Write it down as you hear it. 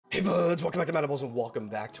Hey buds, welcome back to Matables and welcome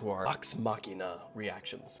back to our Machina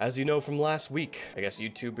reactions. As you know from last week, I guess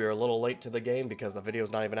YouTube, you're a little late to the game because the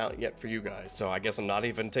video's not even out yet for you guys. So I guess I'm not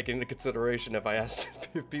even taking into consideration if I asked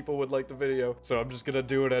if people would like the video. So I'm just gonna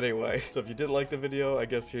do it anyway. So if you didn't like the video, I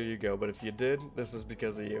guess here you go. But if you did, this is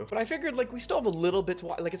because of you. But I figured like we still have a little bit to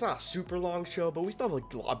watch. Like it's not a super long show, but we still have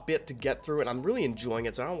like a bit to get through and I'm really enjoying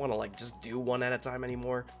it. So I don't wanna like just do one at a time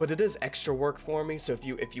anymore. But it is extra work for me. So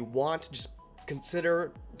if you want, just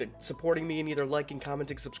consider supporting me in either liking,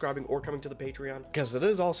 commenting, subscribing, or coming to the Patreon, because it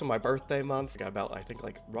is also my birthday month. I got about, I think,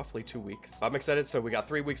 like roughly 2 weeks. I'm excited. So we got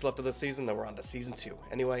 3 weeks left of the season, then we're on to season 2.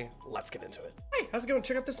 Anyway, let's get into it. Hey, how's it going?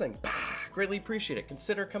 Check out this thing. Bah, greatly appreciate it.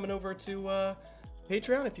 Consider coming over to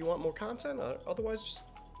Patreon if you want more content. Otherwise, just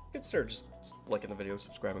consider just liking the video,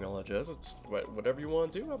 subscribing, all that jazz. It's whatever you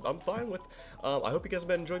want to do. I'm fine with. I hope you guys have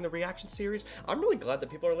been enjoying the reaction series. I'm really glad that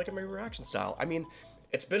people are liking my reaction style. I mean,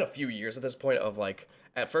 it's been a few years at this point of like,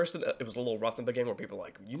 at first it was a little rough in the beginning where people were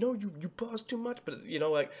like, you know, you pause too much, but you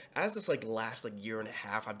know, like as this like last like year and a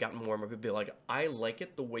half, I've gotten more and more people be like, I like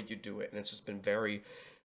it the way you do it, and it's just been very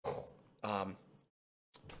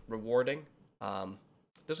rewarding.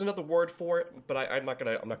 There's another word for it, but I'm not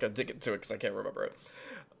gonna dig into it because I can't remember it.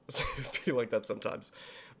 So it'd be like that sometimes.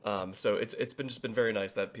 So it's been very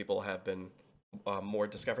nice that people have been more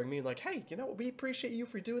discovering me, like, hey, you know, we appreciate you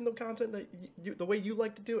for doing the content that the way you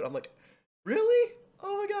like to do it. I'm like, really?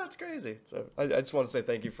 Oh my god, it's crazy. So I just want to say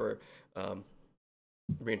thank you for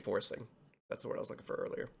reinforcing. That's the word I was looking for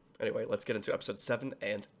earlier. Anyway, let's get into episode 7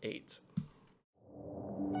 and 8.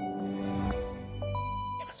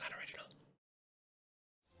 Amazon original.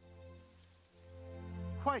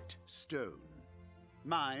 White stone.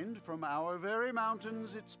 Mined from our very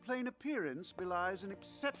mountains, its plain appearance belies an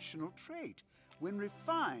exceptional trait. When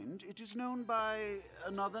refined, it is known by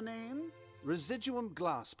another name? Residuum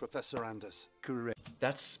glass, Professor Anders. Correct.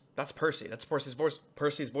 That's Percy. That's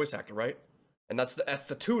Percy's voice actor, right? And that's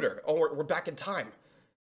the tutor. Oh, we're back in time.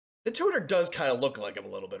 The tutor does kind of look like him a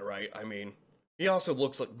little bit, right? I mean, he also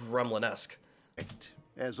looks like Gremlin-esque.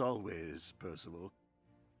 As always, Percival.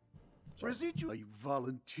 Residuum. Are you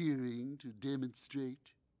volunteering to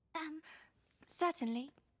demonstrate?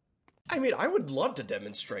 Certainly. I mean, I would love to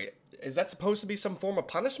demonstrate. Is that supposed to be some form of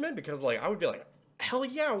punishment? Because, like, I would be like, hell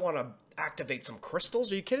yeah, I want to activate some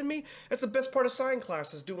crystals. Are you kidding me? That's the best part of science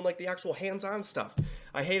class, is doing, like, the actual hands-on stuff.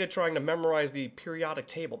 I hated trying to memorize the periodic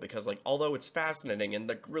table because, like, although it's fascinating and,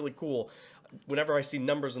 like, really cool, whenever I see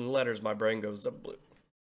numbers and letters, my brain goes to blip.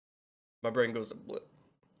 My brain goes to blip.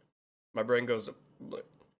 My brain goes to blip.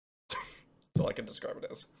 That's all I can describe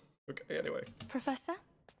it as. Okay, anyway. Professor?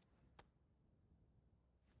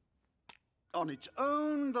 On its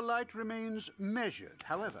own, the light remains measured.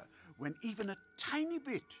 However, when even a tiny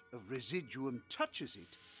bit of residuum touches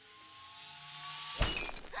it...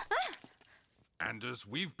 Anders,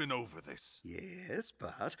 we've been over this. Yes,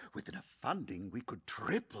 but with enough funding, we could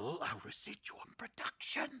triple our residuum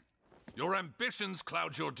production. Your ambitions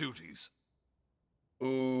cloud your duties.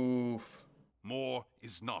 Oof. More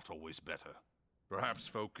is not always better. Perhaps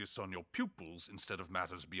focus on your pupils instead of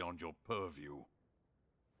matters beyond your purview.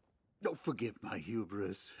 Oh, forgive my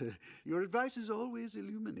hubris. Your advice is always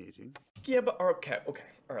illuminating. Yeah, but okay.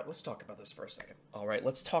 All right, let's talk about this for a second. All right,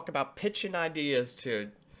 let's talk about pitching ideas to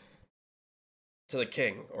the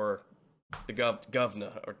king or the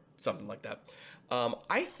governor or something like that.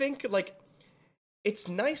 I think like it's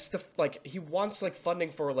nice to like he wants like funding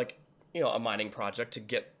for like, you know, a mining project to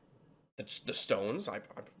get the stones.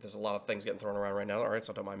 There's a lot of things getting thrown around right now. All right,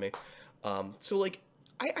 so don't mind me. So like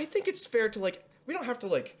I think it's fair to like, we don't have to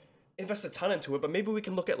like invest a ton into it, but maybe we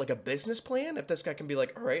can look at like a business plan. If this guy can be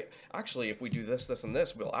like, all right, actually, if we do this, this, and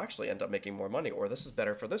this, we'll actually end up making more money, or this is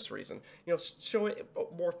better for this reason. You know, show it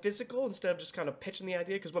more physical instead of just kind of pitching the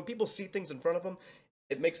idea. Because when people see things in front of them,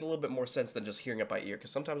 it makes a little bit more sense than just hearing it by ear. Because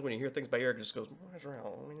sometimes when you hear things by ear, it just goes, what's wrong?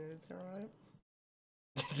 All right.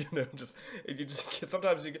 You know,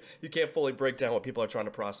 sometimes you can't fully break down what people are trying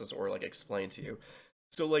to process or like explain to you.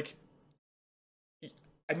 So like,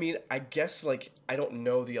 I mean, I guess, like, I don't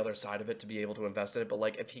know the other side of it to be able to invest in it, but,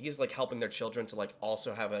 like, if he's, like, helping their children to, like,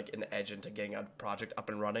 also have, like, an edge into getting a project up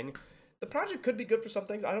and running, the project could be good for some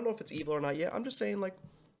things. I don't know if it's evil or not yet. I'm just saying, like,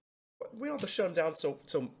 we don't have to shut him down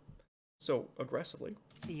so aggressively.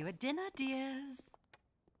 See you at dinner, dears.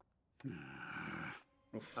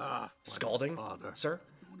 Oof. Scalding, sir?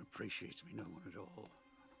 No one appreciates me, no one at all.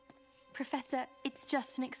 Professor, it's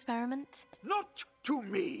just an experiment. Not to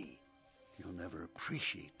me! You'll never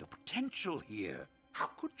appreciate the potential here. How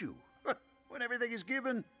could you? When everything is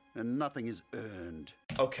given and nothing is earned.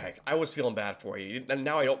 Okay, I was feeling bad for you, and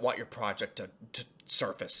now I don't want your project to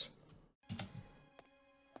surface.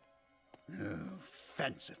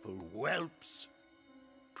 fanciful whelps.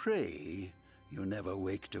 Pray you never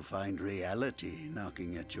wake to find reality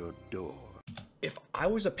knocking at your door. If I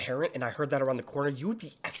was a parent and I heard that around the corner, you would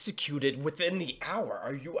be executed within the hour.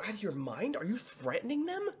 Are you out of your mind? Are you threatening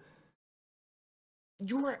them?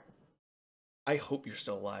 I hope you're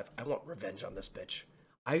still alive. I want revenge on this bitch.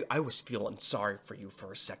 I was feeling sorry for you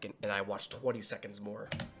for a second, and I watched 20 seconds more.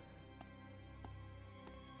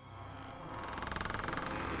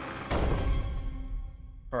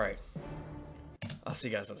 Alright. I'll see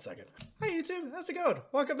you guys in a second. Hi YouTube, how's it going?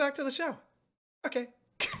 Welcome back to the show. Okay.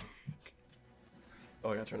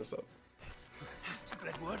 Oh, I gotta turn this up.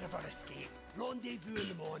 Spread word of our escape. Rendezvous in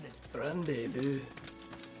the morning. Rendezvous.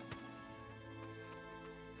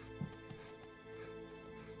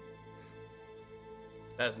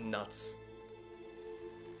 That's nuts.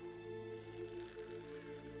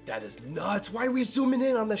 That is nuts. Why are we zooming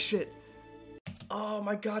in on this shit? Oh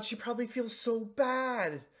my god, she probably feels so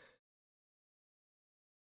bad.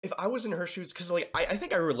 If I was in her shoes, because like I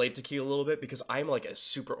think I relate to Key a little bit because I'm like a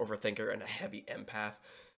super overthinker and a heavy empath,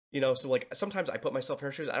 you know. So like sometimes I put myself in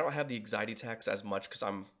her shoes. I don't have the anxiety attacks as much because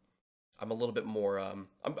I'm a little bit more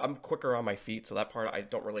I'm quicker on my feet, so that part I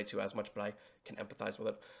don't relate to as much, but I can empathize with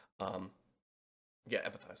it. Yeah,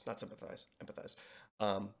 empathize, not sympathize, empathize.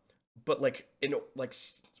 But like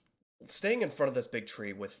staying in front of this big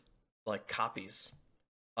tree with like copies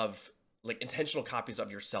of like intentional copies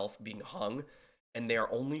of yourself being hung. And they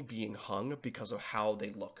are only being hung because of how they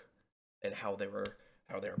look and how they were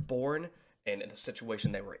born and in the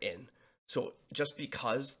situation they were in. So just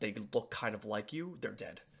because they look kind of like you, they're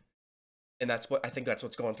dead. And that's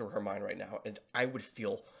what's going through her mind right now. And I would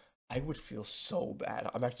feel so bad.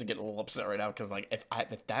 I'm actually getting a little upset right now because like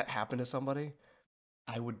if that happened to somebody,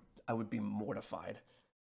 I would be mortified.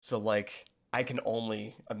 So like I can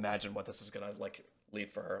only imagine what this is gonna like lead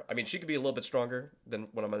for her. I mean, she could be a little bit stronger than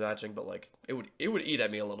what I'm imagining, but like it would eat at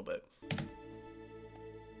me a little bit.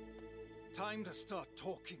 Time to start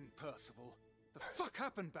talking, Percival. The fuck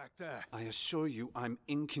happened back there? I assure you, I'm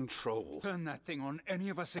in control. Turn that thing on any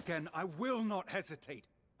of us again, I will not hesitate.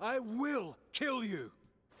 I will kill you.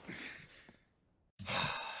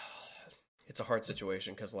 It's a hard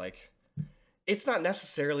situation because like it's not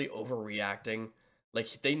necessarily overreacting.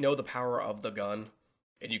 Like they know the power of the gun,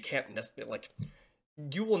 and you can't necessarily like.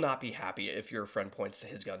 You will not be happy if your friend points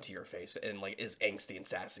his gun to your face and like is angsty and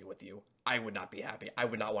sassy with you. I would not be happy. I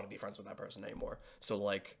would not want to be friends with that person anymore. So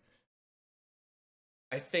like,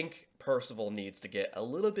 I think Percival needs to get a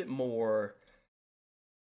little bit more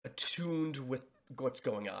attuned with what's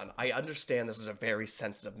going on. I understand this is a very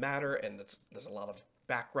sensitive matter and there's a lot of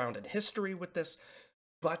background and history with this,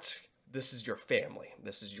 but this is your family.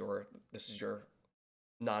 This is your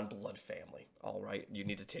non-blood family. All right, you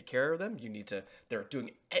need to take care of them.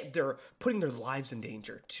 They're putting their lives in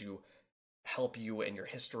danger to help you and your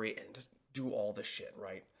history and do all this shit,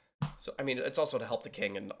 right? So I mean, it's also to help the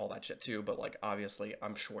king and all that shit too, but like obviously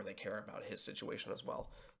I'm sure they care about his situation as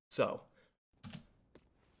well. So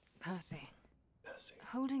Percy,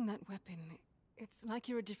 holding that weapon, it's like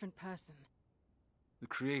you're a different person. The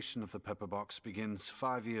creation of the pepper box begins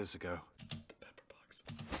 5 years ago. The pepper box.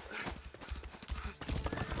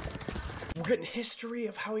 We're getting history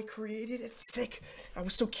of how he created it. Sick. I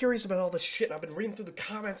was so curious about all this shit. I've been reading through the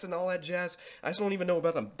comments and all that jazz. I just don't even know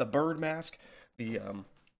about the bird mask. The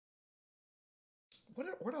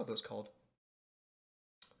what are those called?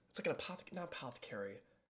 It's like an not apothecary.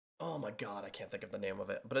 Oh my god, I can't think of the name of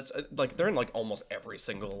it. But it's like they're in like almost every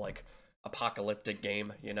single like apocalyptic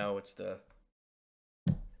game. You know, it's the.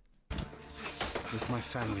 With my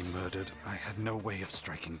family murdered, I had no way of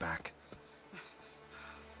striking back.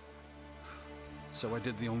 So I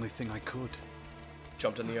did the only thing I could.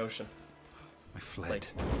 Jumped in the ocean. I fled.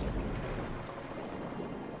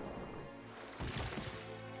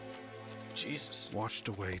 Jesus. Washed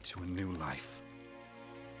away to a new life.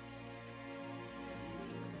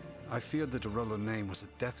 I feared that Arola name was a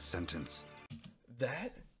death sentence.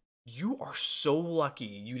 That? You are so lucky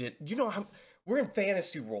you didn't. You know how we're in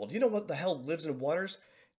fantasy world. You know what the hell lives in waters?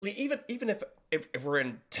 Like, even if we're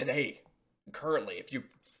in today, currently, if you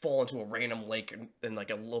fall into a random lake in like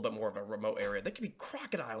a little bit more of a remote area, there could be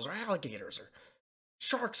crocodiles or alligators or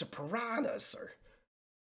sharks or piranhas or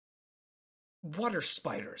water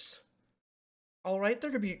spiders. All right, there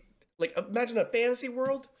could be like imagine a fantasy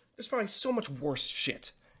world. There's probably so much worse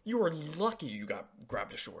shit. You are lucky you got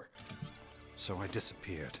grabbed ashore. So I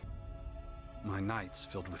disappeared. My nights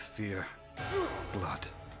filled with fear, blood,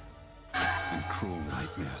 and cruel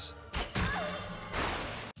nightmares.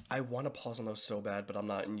 I want to pause on those so bad, but I'm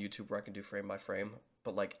not in YouTube where I can do frame by frame.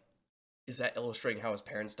 But like, is that illustrating how his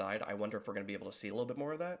parents died? I wonder if we're going to be able to see a little bit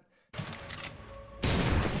more of that.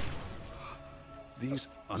 These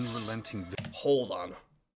unrelenting... Hold on.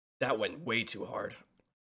 That went way too hard.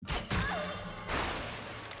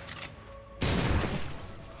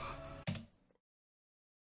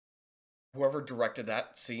 Whoever directed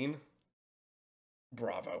that scene,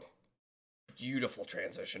 bravo. Beautiful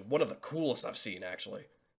transition. One of the coolest I've seen, actually.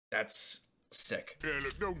 That's sick. Yeah,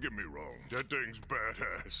 look, don't get me wrong. That thing's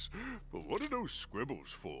badass. But what are those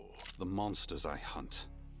scribbles for? The monsters I hunt.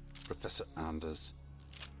 Professor Anders,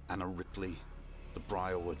 Anna Ripley, the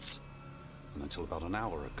Briarwoods, and until about an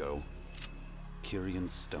hour ago, Kyrian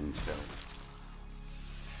Stonefell.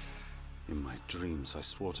 In my dreams, I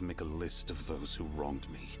swore to make a list of those who wronged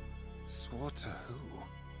me. Swore to who?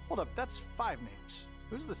 Hold up, that's 5 names.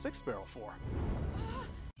 Who's the 6th barrel for?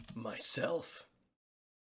 Myself.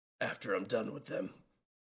 After I'm done with them.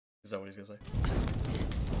 Is that what he's gonna say?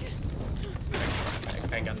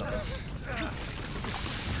 I ain't got nothing.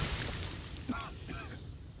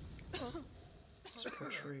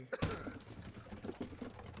 Tree.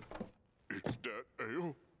 It's that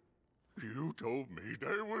ale? You told me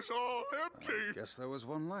they was all empty. Guess there was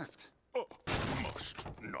one left. Oh, must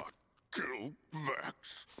not kill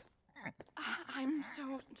Vax. I'm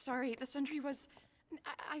so sorry. The sentry was...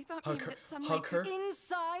 I thought maybe that sunlight... Hug her.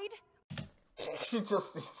 Inside? She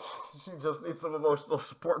just needs some emotional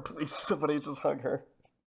support, please. Somebody just hug her.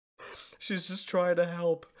 She's just trying to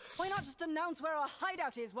help. Why not just announce where our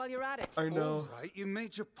hideout is while you're at it? I know. All right, you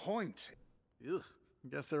made your point. Ugh.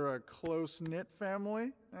 Guess they're a close-knit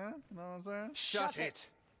family? Eh? Know what I'm saying? Shut it!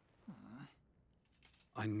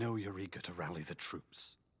 I know you're eager to rally the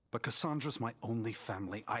troops, but Cassandra's my only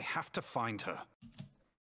family. I have to find her.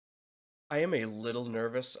 I am a little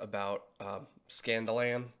nervous about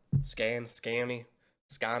Scandaluno,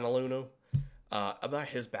 about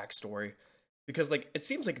his backstory. Because, like, it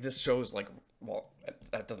seems like this show's, like, well,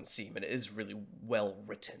 that doesn't seem, it is really well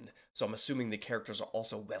written. So I'm assuming the characters are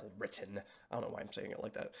also well written. I don't know why I'm saying it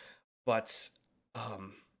like that. But,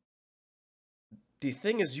 the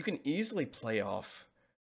thing is, you can easily play off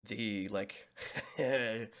the, like,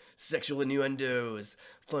 sexual innuendos,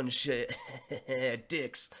 fun shit,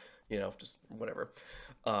 dicks, you know, just whatever.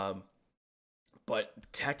 But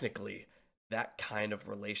technically, that kind of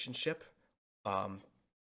relationship,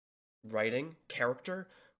 writing character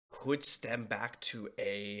could stem back to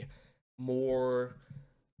a more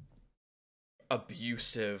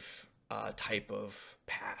abusive type of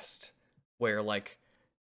past where like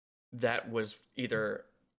that was either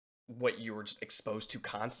what you were just exposed to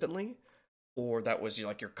constantly or that was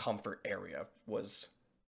like your comfort area was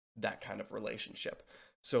that kind of relationship.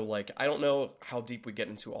 So like I don't know how deep we get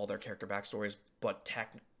into all their character backstories, but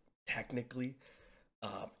technically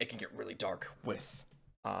it can get really dark with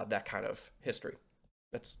that kind of history.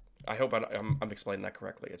 I hope I'm explaining that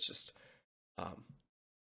correctly. It's just,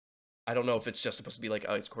 I don't know if it's just supposed to be like,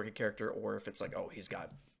 oh, he's a quirky character, or if it's like, oh, he's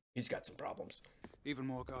got some problems. Even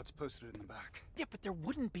more guards posted in the back. Yeah, but there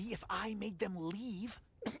wouldn't be if I made them leave.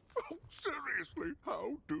 Oh, seriously,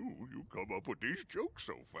 how do you come up with these jokes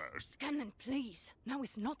so fast? Scanlan, please. Now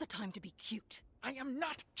is not the time to be cute. I am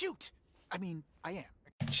not cute. I mean, I am.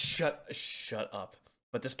 Shut up.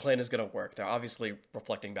 But this plan is gonna work. They're obviously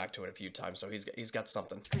reflecting back to it a few times, so he's got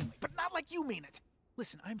something. Extremely, but not like you mean it.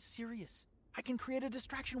 Listen, I'm serious. I can create a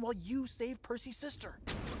distraction while you save Percy's sister.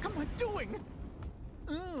 What am I doing?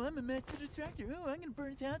 Oh, I'm a master distractor. Oh, I'm gonna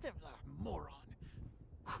burn it out. Moron.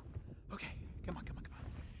 Okay, come on.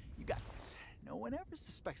 You got this. No one ever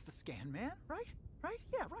suspects the scan man, right? Right?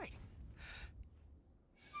 Yeah, right.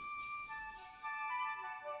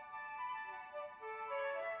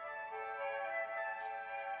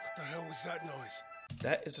 What the hell was that noise?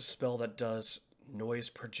 That is a spell that does noise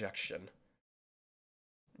projection.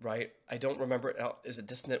 Right? I don't remember. Is it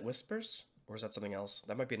Dissonant Whispers? Or is that something else?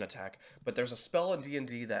 That might be an attack. But there's a spell in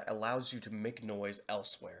D&D that allows you to make noise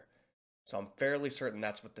elsewhere. So I'm fairly certain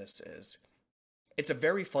that's what this is. It's a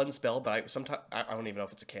very fun spell, but I don't even know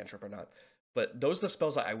if it's a cantrip or not. But those are the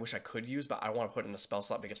spells that I wish I could use, but I don't want to put in a spell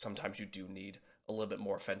slot because sometimes you do need a little bit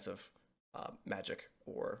more offensive magic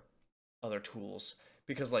or other tools.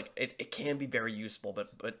 Because like it can be very useful, but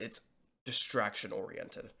it's distraction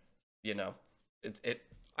oriented. You know?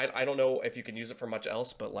 I don't know if you can use it for much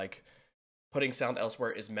else, but like putting sound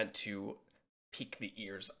elsewhere is meant to pique the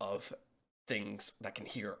ears of things that can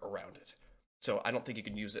hear around it. So I don't think you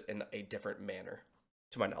can use it in a different manner,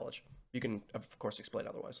 to my knowledge. You can, of course, explain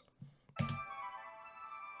otherwise. Come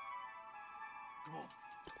on.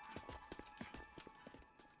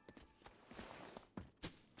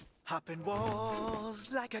 Hopping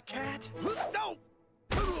walls like a cat. No!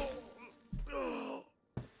 Oh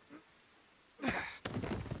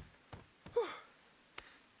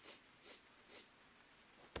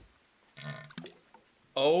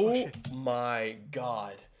my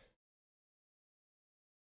god.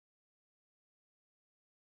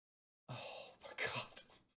 Oh my god.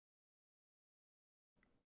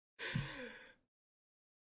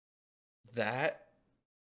 That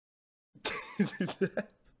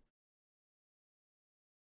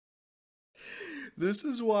This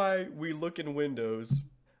is why we look in windows,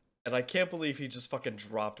 and I can't believe he just fucking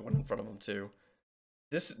dropped one in front of him too.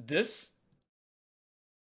 This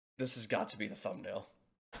has got to be the thumbnail.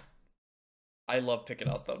 I love picking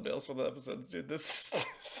out thumbnails for the episodes, dude. This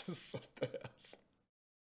is something else.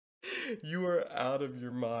 You are out of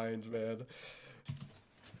your mind, man.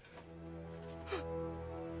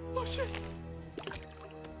 Oh shit!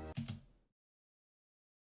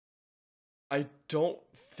 I don't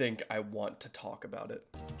think I want to talk about it.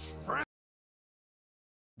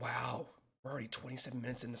 Wow, we're already 27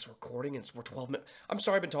 minutes in this recording, and we're 12 minutes. I'm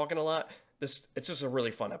sorry I've been talking a lot. It's just a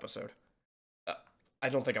really fun episode. I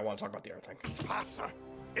don't think I want to talk about the other thing. Passer,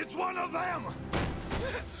 it's one of them!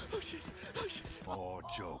 Oh shit! Oh shit! More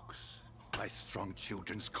jokes. I strung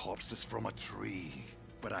children's corpses from a tree.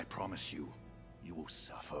 But I promise you, you will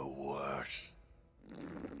suffer worse.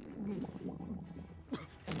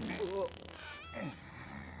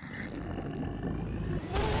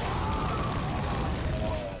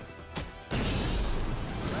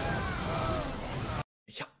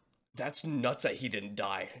 Yeah, that's nuts that he didn't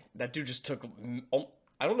die. That dude just took,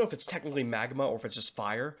 I don't know if it's technically magma or if it's just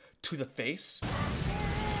fire, to the face. Get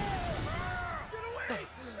away!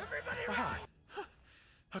 Everybody run!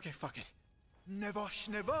 Okay, fuck it. Never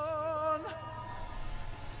schneven!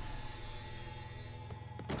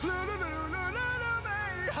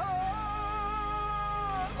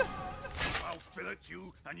 I'll fillet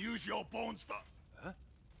you and use your bones for...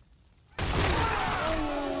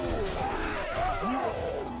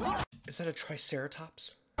 Is that a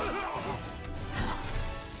triceratops? Oh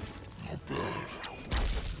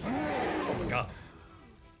my god.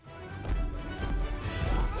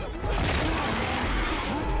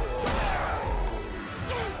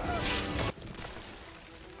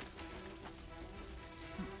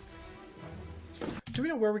 Do we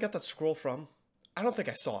know where we got that scroll from? I don't think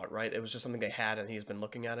I saw it, right? It was just something they had and he's been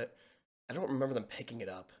looking at it. I don't remember them picking it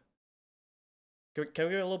up. Can we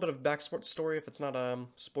get a little bit of backstory if it's not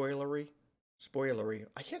spoilery? Spoilery.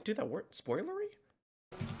 I can't do that word. Spoilery?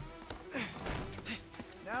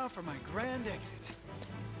 Now for my grand exit.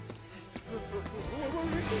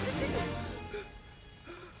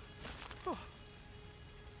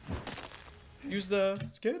 Use the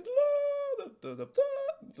scandal. Whatever the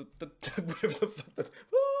fuck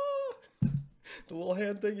the little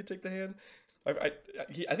hand thing. You take the hand. I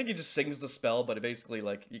think he just sings the spell, but it basically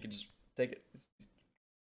like you can just take it.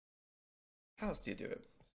 How else do you do it?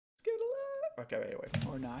 Okay, anyway.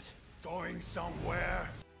 Or not. Going somewhere?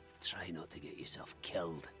 Try not to get yourself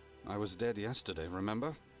killed. I was dead yesterday,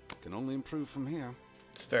 remember? Can only improve from here.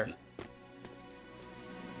 It's fair.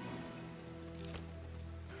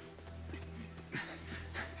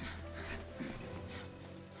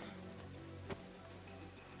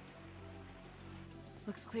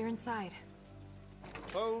 Looks clear inside.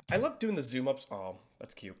 I love doing the zoom ups. Oh,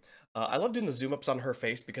 that's cute. I love doing the zoom ups on her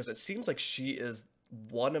face because it seems like she is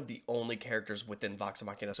one of the only characters within Vox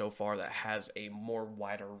Machina so far that has a more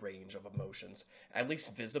wider range of emotions, at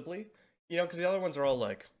least visibly. You know, because the other ones are all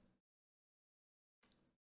like,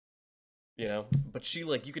 you know, but she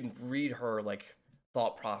like you can read her like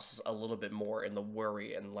thought process a little bit more in the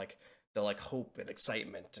worry and like the like hope and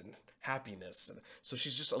excitement and happiness, and so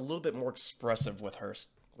she's just a little bit more expressive with her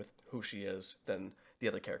with who she is than the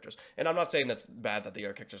other characters. And I'm not saying that's bad that the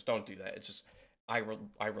other characters don't do that. It's just I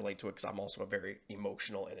relate to it because I'm also a very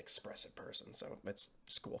emotional and expressive person, so it's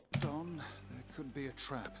just cool. Don, there could be a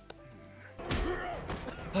trap.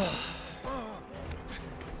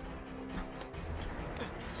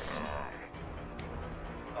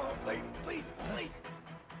 Oh, wait, please, please.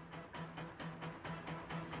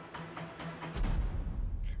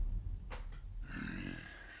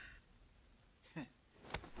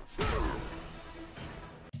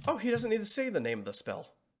 Oh, he doesn't need to say the name of the spell.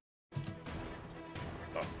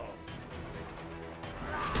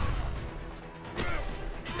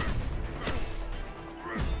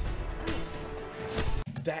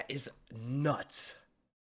 That is nuts.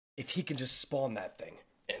 If he can just spawn that thing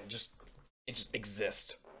and it just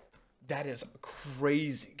exist. That is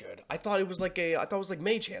crazy good. I thought it was like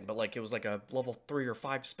Mage Hand, but like it was like a level 3 or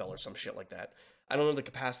 5 spell or some shit like that. I don't know the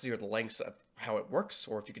capacity or the lengths of how it works,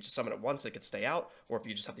 or if you could just summon it once, it could stay out, or if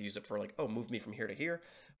you just have to use it for like, oh, move me from here to here.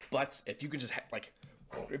 But if you could just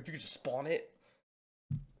if you could just spawn it,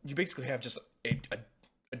 you basically have just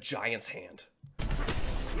a giant's hand.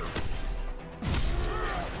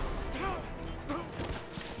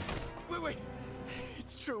 Wait.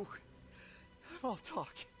 It's true. All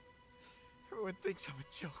talk. Everyone thinks I'm a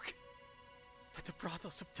joke. But the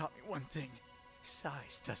brothels have taught me one thing.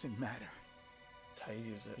 Size doesn't matter. It's how you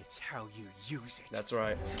use it. It's how you use it. That's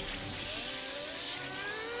right.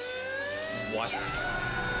 What?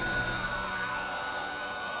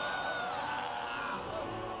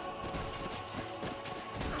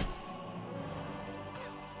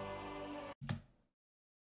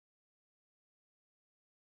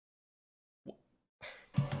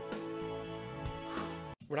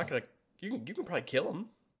 We're not gonna. You can probably kill him.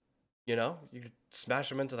 You know, you could smash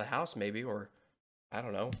him into the house maybe, or I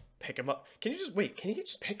don't know, pick him up. Can you just wait? Can you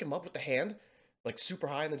just pick him up with the hand, like super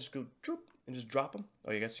high, and then just go droop and just drop him?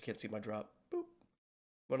 Oh, I guess you can't see my drop. Boop.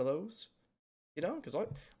 One of those. You know, because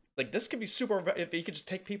like this could be super if he could just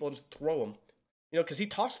take people and just throw them. You know, because he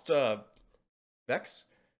tossed Vex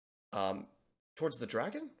towards the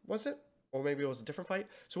dragon, was it? Or maybe it was a different fight.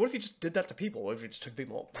 So what if he just did that to people? What if he just took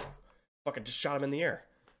people, fucking just shot him in the air?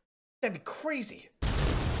 That'd be crazy.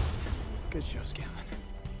 Good show, Scanlan.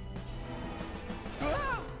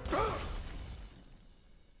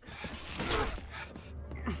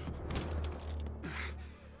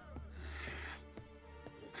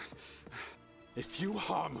 If you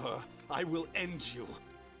harm her, I will end you.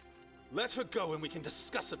 Let her go and we can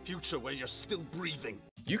discuss a future where you're still breathing.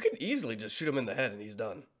 You can easily just shoot him in the head and he's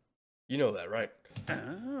done. You know that, right?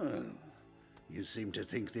 Oh. You seem to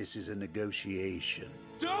think this is a negotiation.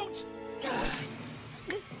 Don't!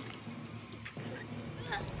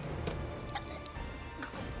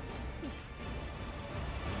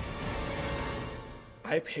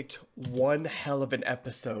 I picked one hell of an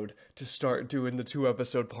episode to start doing the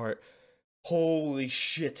 2-episode part. Holy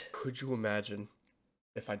shit. Could you imagine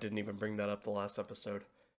if I didn't even bring that up the last episode?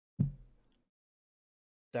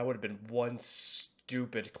 That would have been one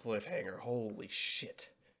stupid cliffhanger. Holy shit.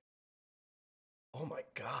 Oh my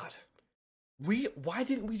god. Why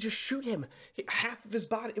didn't we just shoot him? Half of his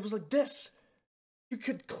body, it was like this. You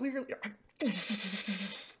could clearly...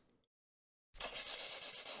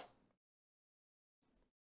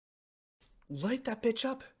 Light that bitch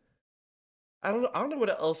up. I don't know what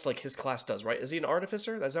else like his class does, right? Is he an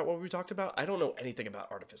artificer? Is that what we talked about? I don't know anything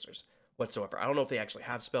about artificers whatsoever. I don't know if they actually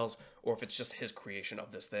have spells, or if it's just his creation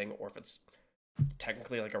of this thing, or if it's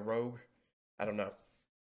technically like a rogue. I don't know.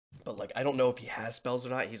 But like, I don't know if he has spells or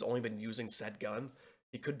not. He's only been using said gun.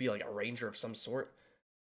 He could be like a ranger of some sort.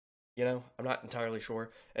 You know, I'm not entirely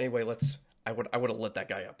sure. Anyway, I would have lit that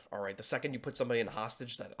guy up. All right, the second you put somebody in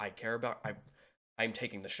hostage that I care about, I'm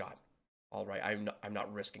taking the shot. All right, I'm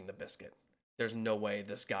not risking the biscuit. There's no way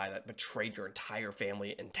this guy that betrayed your entire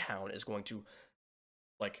family in town is going to,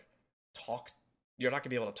 like, talk. You're not gonna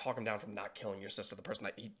be able to talk him down from not killing your sister, the person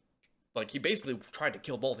that he basically tried to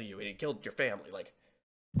kill both of you, and he killed your family. Like,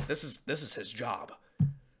 this is his job.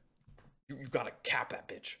 You gotta cap that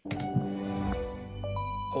bitch.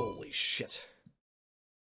 Holy shit.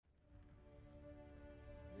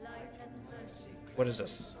 What is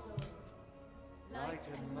this? Light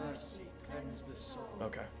and mercy cleanse the soul.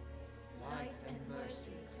 Okay. Light and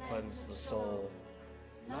mercy Cleanse the soul.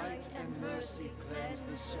 Light and mercy cleanse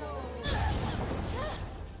the soul.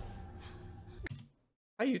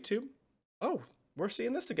 Hi, YouTube. Oh, we're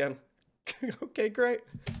seeing this again. Okay, great.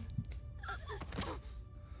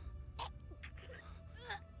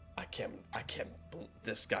 I can't believe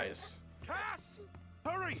this guy is... Cass!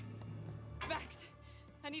 Hurry! Vex,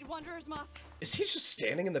 I need Wanderer's Moss. Is he just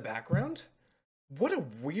standing in the background? What a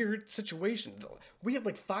weird situation. We have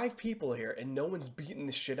like 5 people here and no one's beating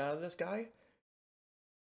the shit out of this guy.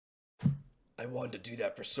 I wanted to do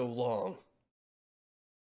that for so long.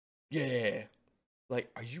 Yeah. Like,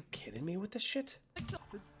 are you kidding me with this shit? The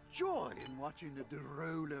joy in watching a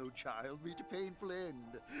Derolo child meet a painful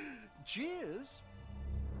end. Cheers.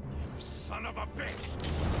 You son of a bitch!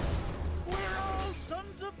 We're all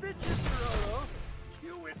sons of bitches, Derolo.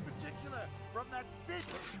 You in particular, from that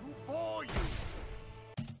bitch who bore you.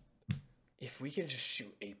 If we can just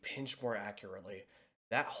shoot a pinch more accurately,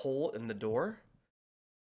 that hole in the door...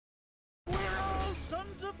 We're all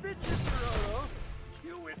sons of bitches, Derolo.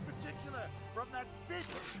 You in particular, from that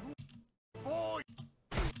bitch who bore you.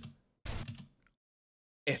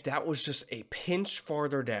 If that was just a pinch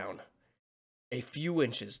farther down, A few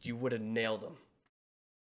inches, you would have nailed him.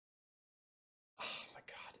 Oh my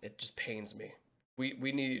god, it just pains me.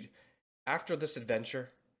 We need, after this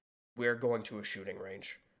adventure, we're going to a shooting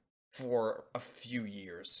range for a few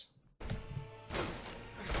years.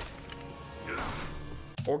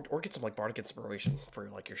 Or get some like bardic inspiration for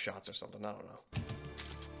like your shots or something, I don't know.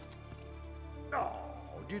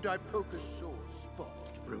 Oh, did I poke a sore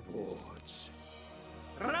spot? Rewards.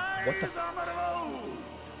 Rise, What the armor of old,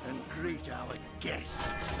 and greet our guests.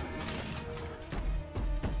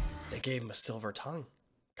 They gave him a silver tongue,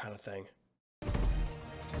 kind of thing.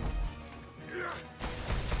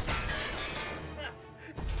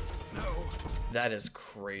 No. That is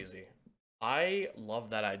crazy. I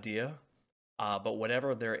love that idea, but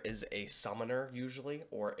whenever there is a summoner, usually,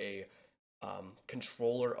 or a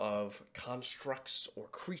controller of constructs or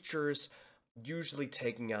creatures, usually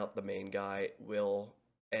taking out the main guy will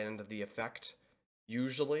end the effect.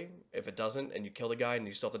 Usually, if it doesn't, and you kill the guy and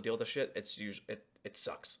you still have to deal with the shit, it's usually it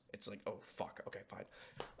sucks. It's like, oh fuck, okay, fine.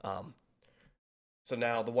 So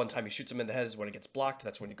now the one time he shoots him in the head is when it gets blocked.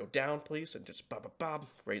 That's when you go down, please, and just bob, bob, bob,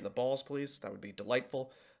 right in the balls, please. That would be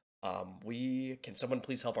delightful. Can someone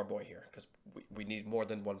please help our boy here? Because we need more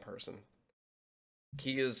than one person.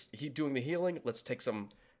 He doing the healing. Let's take some,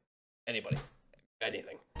 anybody,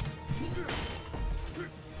 anything.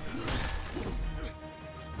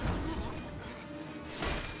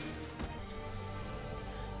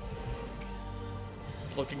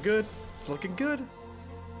 It's looking good. It's looking good.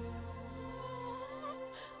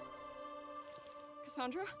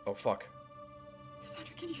 Cassandra? Oh fuck.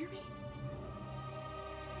 Cassandra, can you hear me?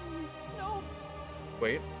 No.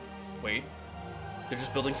 Wait. They're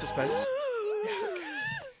just building suspense. Yeah,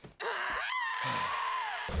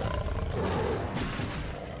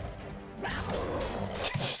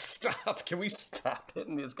 okay. Stop. Can we stop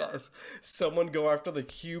hitting these guys? Someone go after the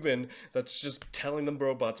human that's just telling them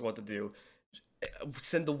robots what to do.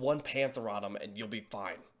 Send the one panther on them and you'll be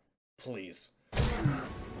fine. Please. Not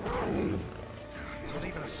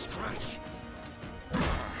even a scratch.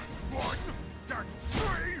 1, that's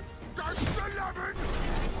 3, that's 11!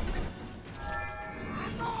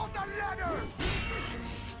 All the letters!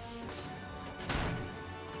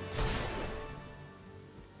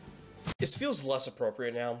 This feels less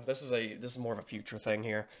appropriate now. This is more of a future thing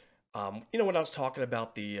here. You know, when I was talking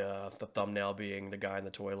about the thumbnail being the guy in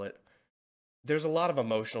the toilet, there's a lot of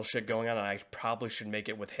emotional shit going on, and I probably should make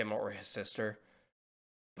it with him or his sister,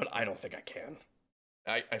 but I don't think I can.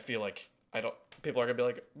 I feel like people are gonna be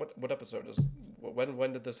like, what episode is,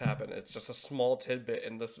 when did this happen? It's just a small tidbit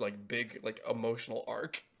in this like big like emotional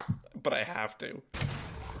arc, but I have to.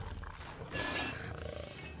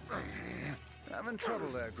 Having trouble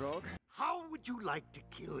there, Grog. How would you like to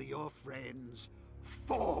kill your friends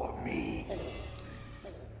for me?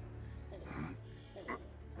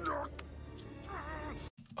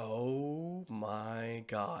 Oh my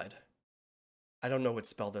god. I don't know what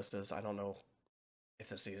spell this is. I don't know if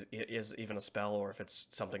this is even a spell or if it's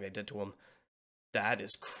something they did to him. That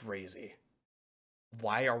is crazy.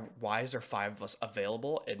 Why is there 5 of us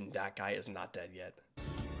available and that guy is not dead yet?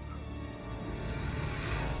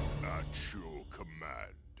 At your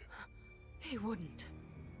command. He wouldn't.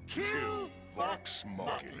 Kill Vox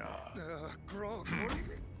Machina. Grog,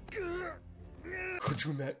 Could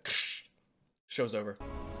you imagine? Show's over.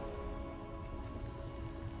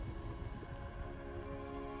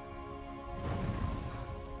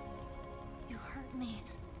 You hurt me.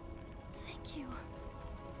 Thank you.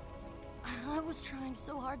 I was trying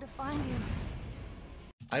so hard to find you.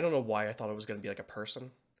 I don't know why I thought it was going to be like a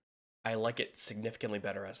person. I like it significantly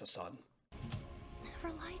better as a son.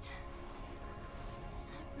 Neverlight? Is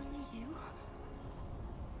that really you?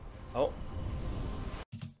 Oh.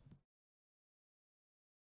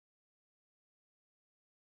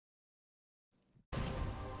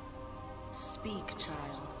 Speak,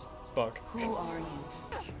 child. Fuck. Who are you?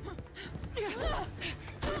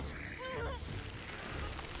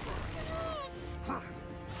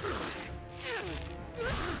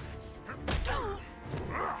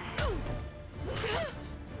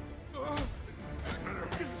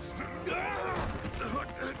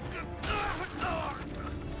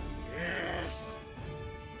 Yes.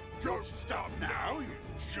 Don't stop now, you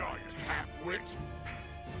giant half-wit.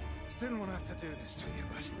 Didn't want to have to do this to you,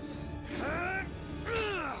 but...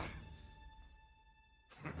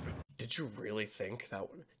 Did you really think that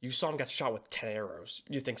you saw him get shot with 10 arrows?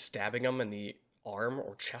 You think stabbing him in the arm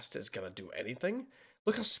or chest is gonna do anything?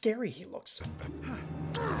 Look how scary he looks.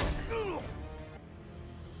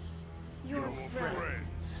 Your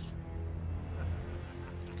friends.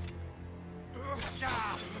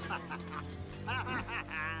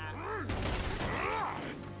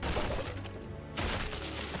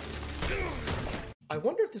 I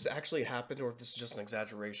wonder if this actually happened, or if this is just an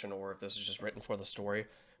exaggeration, or if this is just written for the story.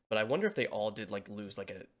 But I wonder if they all did like lose like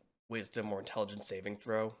a wisdom or intelligence saving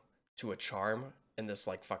throw to a charm, and this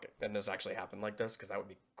like and this actually happened like this, because that would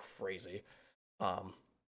be crazy.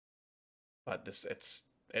 But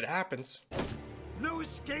it happens. No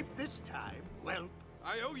escape this time, whelp.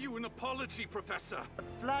 I owe you an apology, Professor.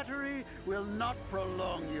 Flattery will not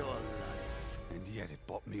prolong your life. And yet it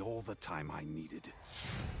bought me all the time I needed.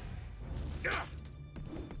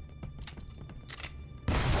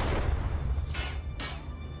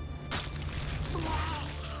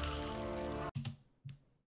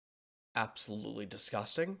 Absolutely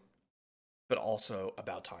disgusting, but also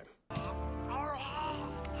about time.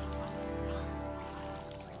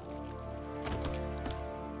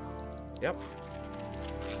 Yep.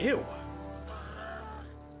 Ew.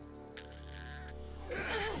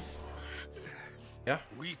 Yeah.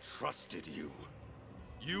 We trusted you.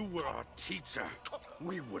 You were our teacher.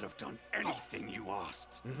 We would have done anything you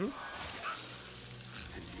asked. Mm-hmm.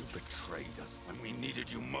 And you betrayed us when we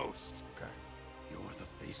needed you most. Okay. You're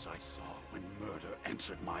the face I saw when murder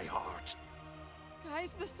entered my heart.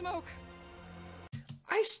 Guys, the smoke.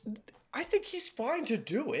 I think he's fine to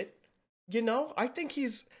do it. You know, I think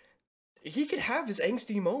he could have his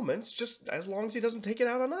angsty moments, just as long as he doesn't take it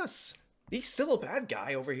out on us. He's still a bad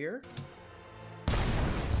guy over here.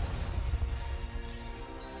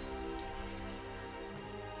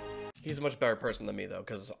 He's a much better person than me, though,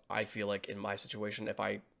 because I feel like in my situation, if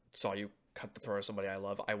I saw you cut the throat of somebody I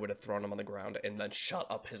love, I would have thrown him on the ground and then shot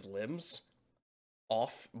up his limbs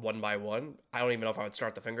off one by one. I don't even know if I would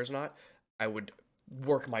start the fingers or not. I would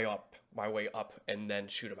work my way up and then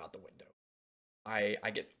shoot him out the window.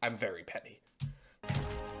 I'm very petty.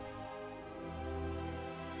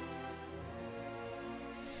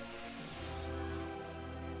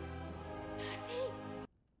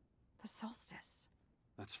 The solstice.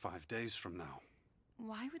 That's 5 days from now.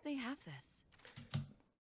 Why would they have this?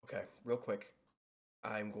 Okay, real quick.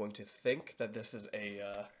 I'm going to think that this is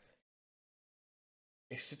a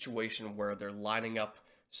situation where they're lining up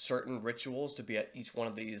certain rituals to be at each one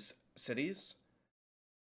of these cities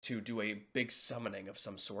to do a big summoning of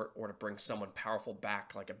some sort, or to bring someone powerful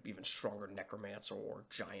back, like an even stronger necromancer or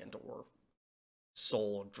giant or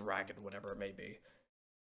soul or dragon, whatever it may be.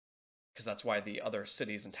 Because that's why the other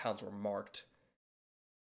cities and towns were marked.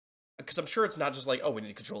 Because I'm sure it's not just like, oh, we need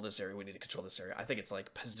to control this area, we need to control this area. I think it's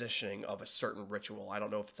like positioning of a certain ritual. I don't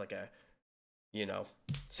know if it's like a, you know,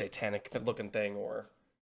 satanic looking thing, or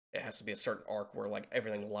it has to be a certain arc where like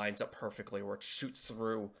everything lines up perfectly, where it shoots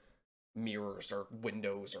through mirrors or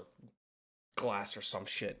windows or glass or some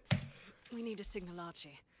shit. We need to signal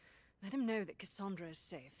Archie. Let him know that Cassandra is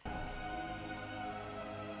safe. Kinda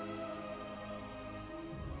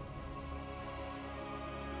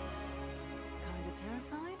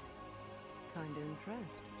terrified? Kinda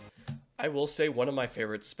impressed. I will say one of my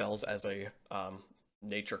favorite spells as a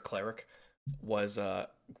nature cleric was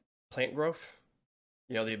plant growth.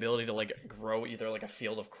 You know, the ability to like grow either like a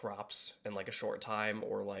field of crops in like a short time,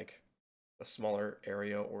 or like a smaller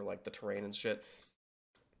area, or like the terrain and shit.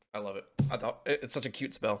 I love it. I thought it's such a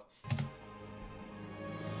cute spell.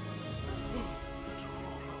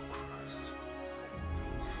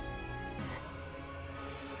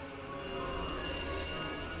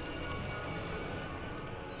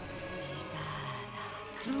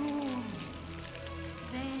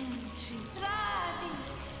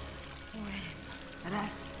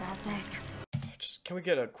 Just, can we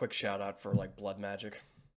get a quick shout out for like blood magic?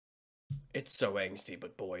 It's so angsty,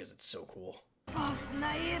 but boy is it so cool.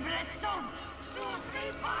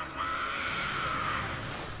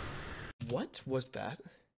 What was that?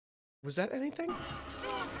 Was that anything?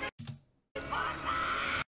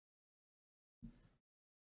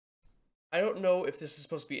 I don't know if this is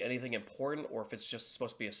supposed to be anything important, or if it's just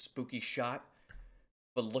supposed to be a spooky shot.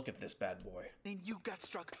 But look at this bad boy. Then you got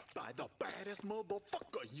struck by the baddest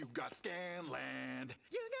motherfucker. You got Scanland.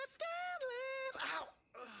 You got Scanland. Ow.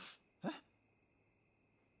 Huh?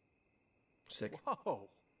 Sick. Whoa.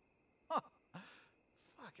 Huh.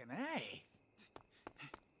 Fucking A.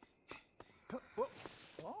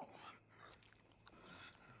 Whoa.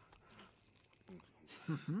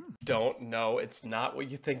 Don't know. It's not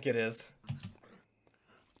what you think it is.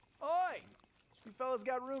 Oi! You fellas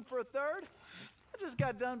got room for a third? I just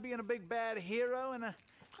got done being a big bad hero, and I'm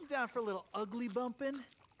down for a little ugly bumping.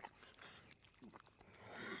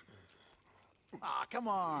 Aw, come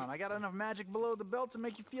on. I got enough magic below the belt to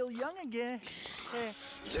make you feel young again. Hey.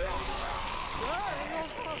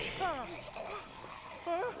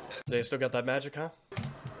 They still got that magic, huh?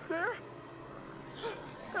 There?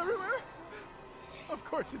 Everywhere? Of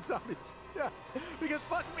course it's zombies. Yeah, because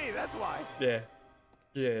fuck me, that's why. Yeah.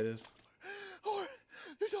 Yeah, it is. Oh,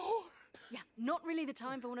 there's a whore. Yeah, not really the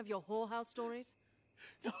time for one of your whorehouse stories.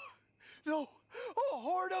 No, a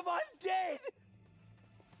horde of undead!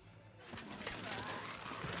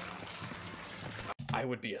 I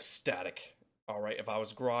would be ecstatic. Alright, if I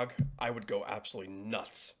was Grog, I would go absolutely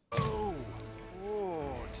nuts. Oh,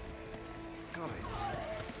 Lord. Got it.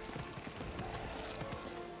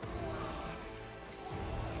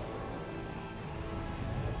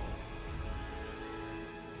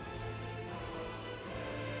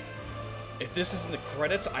 If this isn't the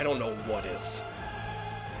credits, I don't know what is.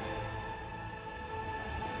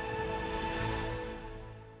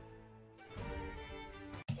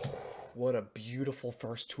 What a beautiful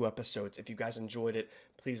first 2 episodes. If you guys enjoyed it,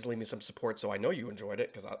 please leave me some support so I know you enjoyed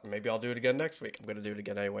it, because maybe I'll do it again next week. I'm going to do it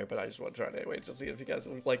again anyway, but I just want to try it anyway, just see if you guys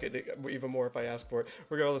would like it even more if I ask for it.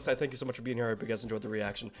 Regardless, I thank you so much for being here. I hope you guys enjoyed the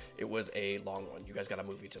reaction. It was a long one. You guys got a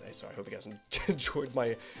movie today, so I hope you guys enjoyed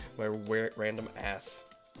my random ass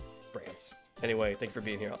rants. Anyway, thank you for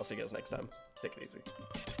being here. I'll see you guys next time. Take it easy.